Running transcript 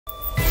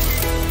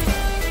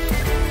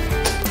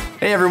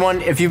Hey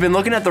everyone, if you've been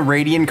looking at the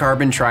Radian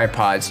Carbon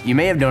tripods, you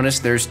may have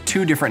noticed there's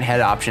two different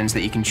head options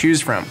that you can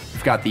choose from.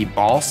 We've got the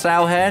ball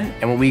style head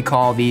and what we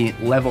call the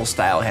level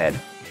style head.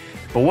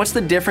 But what's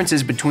the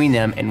differences between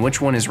them and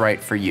which one is right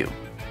for you?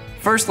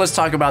 First, let's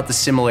talk about the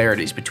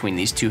similarities between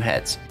these two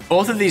heads.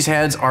 Both of these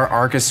heads are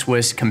Arca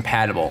Swiss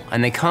compatible,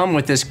 and they come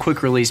with this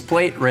quick release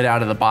plate right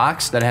out of the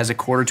box that has a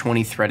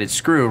 1/4-20 threaded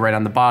screw right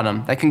on the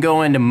bottom that can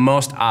go into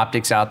most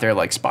optics out there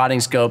like spotting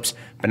scopes,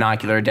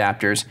 binocular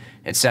adapters,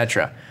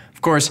 etc.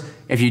 Of course,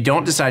 if you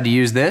don't decide to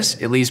use this,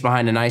 it leaves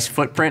behind a nice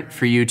footprint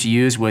for you to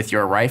use with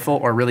your rifle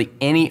or really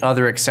any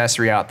other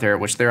accessory out there,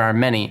 which there are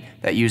many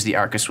that use the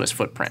Arca Swiss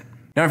footprint.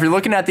 Now, if you're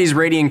looking at these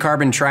Radian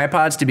Carbon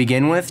tripods to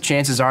begin with,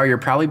 chances are you're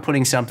probably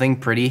putting something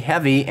pretty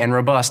heavy and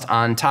robust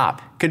on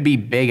top. Could be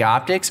big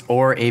optics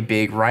or a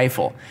big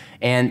rifle.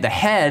 And the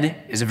head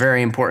is a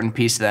very important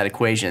piece of that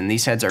equation.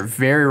 These heads are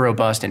very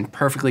robust and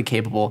perfectly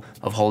capable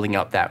of holding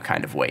up that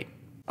kind of weight.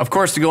 Of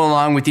course, to go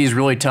along with these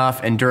really tough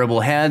and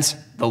durable heads,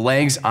 the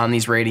legs on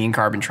these Radian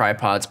Carbon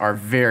tripods are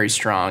very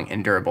strong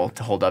and durable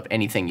to hold up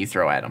anything you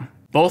throw at them.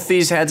 Both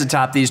these heads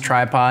atop these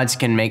tripods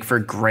can make for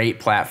great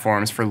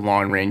platforms for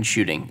long-range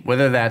shooting,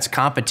 whether that's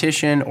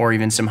competition or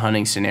even some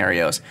hunting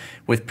scenarios,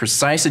 with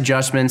precise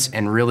adjustments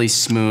and really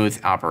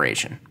smooth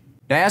operation.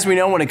 Now, as we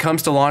know, when it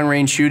comes to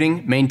long-range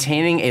shooting,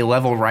 maintaining a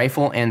level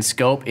rifle and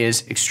scope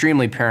is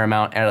extremely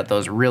paramount at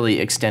those really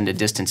extended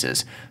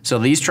distances. So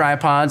these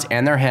tripods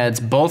and their heads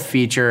both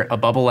feature a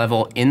bubble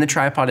level in the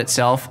tripod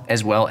itself,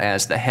 as well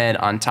as the head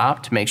on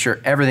top to make sure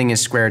everything is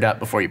squared up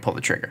before you pull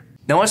the trigger.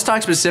 Now let's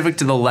talk specific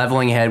to the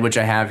leveling head, which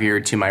I have here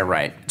to my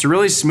right. It's a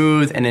really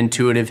smooth and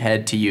intuitive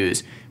head to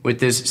use with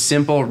this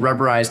simple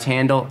rubberized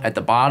handle at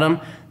the bottom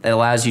that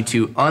allows you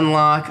to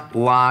unlock,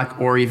 lock,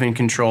 or even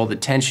control the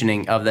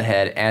tensioning of the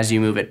head as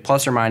you move it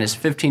plus or minus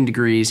 15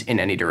 degrees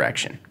in any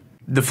direction.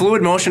 The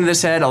fluid motion of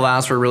this head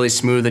allows for really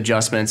smooth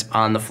adjustments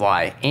on the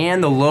fly,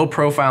 and the low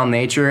profile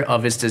nature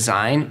of its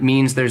design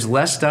means there's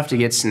less stuff to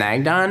get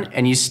snagged on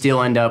and you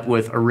still end up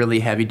with a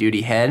really heavy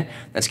duty head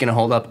that's going to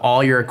hold up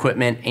all your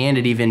equipment, and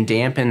it even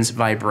dampens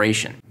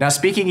vibration. Now,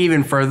 speaking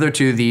even further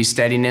to the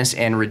steadiness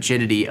and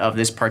rigidity of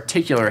this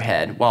particular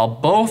head, while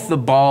both the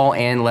ball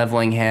and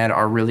leveling head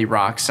are really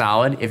rock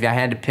solid, if I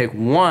had to pick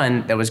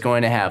one that was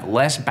going to have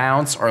less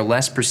bounce or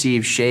less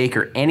perceived shake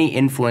or any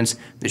influence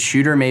the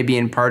shooter may be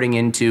imparting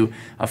into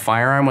a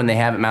firearm when they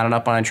have it mounted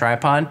up on a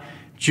tripod,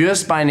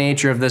 just by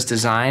nature of this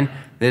design,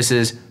 this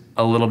is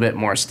a little bit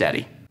more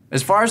steady.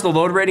 As far as the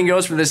load rating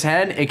goes for this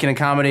head, it can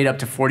accommodate up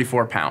to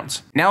 44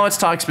 pounds. Now let's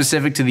talk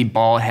specific to the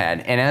ball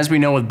head. And as we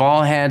know with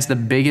ball heads, the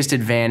biggest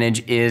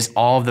advantage is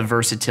all of the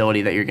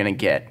versatility that you're gonna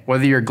get.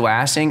 Whether you're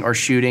glassing or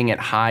shooting at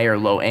high or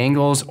low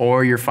angles,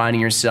 or you're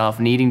finding yourself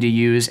needing to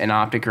use an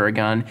optic or a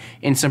gun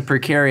in some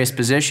precarious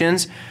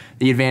positions,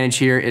 the advantage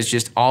here is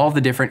just all of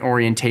the different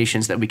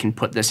orientations that we can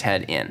put this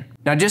head in.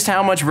 Now, just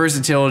how much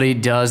versatility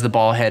does the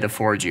ball head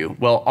afford you?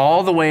 Well,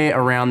 all the way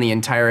around the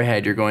entire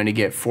head, you're going to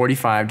get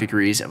 45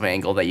 degrees of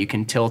angle that you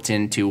can tilt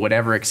into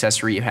whatever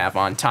accessory you have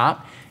on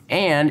top.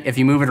 And if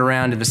you move it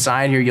around to the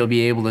side here, you'll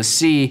be able to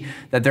see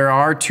that there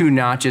are two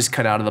notches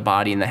cut out of the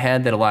body in the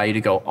head that allow you to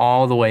go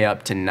all the way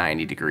up to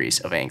 90 degrees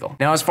of angle.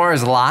 Now, as far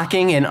as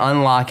locking and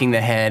unlocking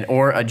the head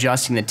or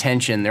adjusting the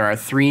tension, there are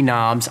 3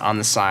 knobs on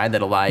the side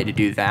that allow you to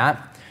do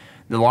that.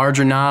 The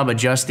larger knob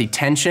adjusts the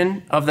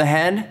tension of the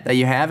head that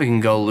you have. It can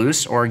go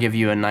loose or give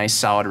you a nice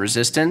solid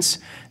resistance.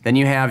 Then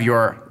you have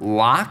your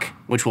lock,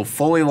 which will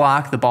fully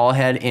lock the ball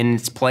head in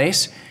its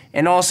place,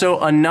 and also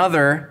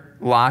another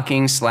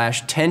locking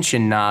 /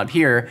 tension knob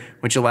here,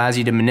 which allows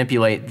you to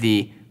manipulate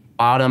the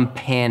bottom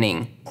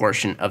panning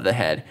portion of the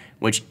head,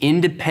 which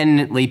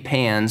independently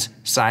pans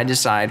side to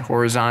side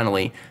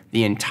horizontally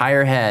the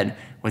entire head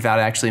without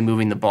actually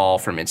moving the ball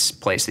from its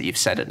place that you've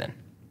set it in.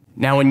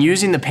 Now, when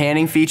using the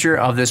panning feature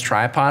of this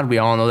tripod, we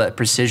all know that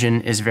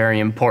precision is very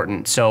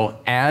important. So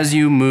as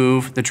you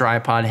move the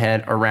tripod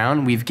head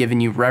around, we've given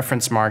you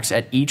reference marks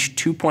at each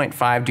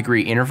 2.5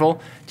 degree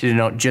interval to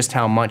denote just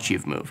how much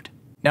you've moved.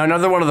 Now,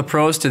 another one of the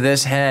pros to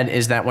this head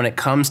is that when it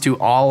comes to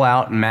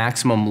all-out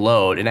maximum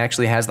load, it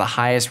actually has the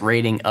highest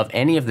rating of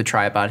any of the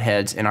tripod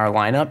heads in our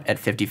lineup at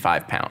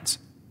 55 pounds.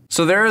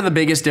 So there are the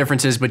biggest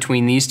differences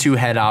between these two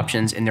head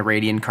options in the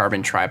Radian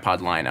Carbon tripod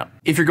lineup.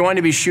 If you're going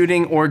to be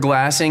shooting or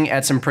glassing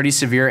at some pretty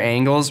severe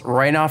angles,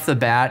 right off the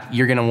bat,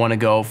 you're gonna wanna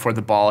go for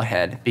the ball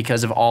head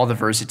because of all the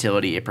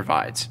versatility it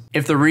provides.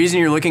 If the reason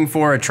you're looking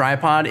for a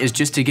tripod is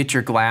just to get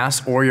your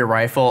glass or your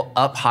rifle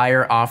up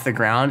higher off the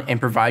ground and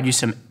provide you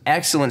some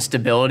excellent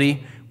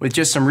stability with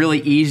just some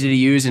really easy to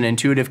use and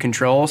intuitive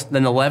controls,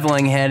 then the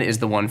leveling head is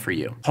the one for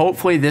you.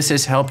 Hopefully this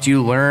has helped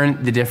you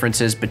learn the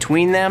differences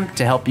between them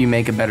to help you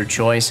make a better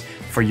choice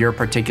for your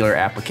particular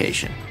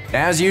application.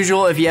 As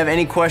usual, if you have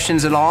any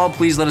questions at all,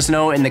 please let us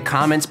know in the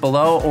comments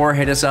below or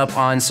hit us up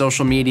on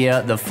social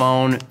media, the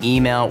phone,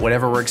 email,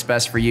 whatever works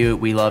best for you.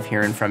 We love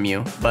hearing from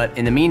you. But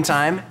in the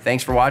meantime,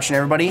 thanks for watching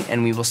everybody,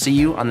 and we will see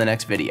you on the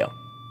next video.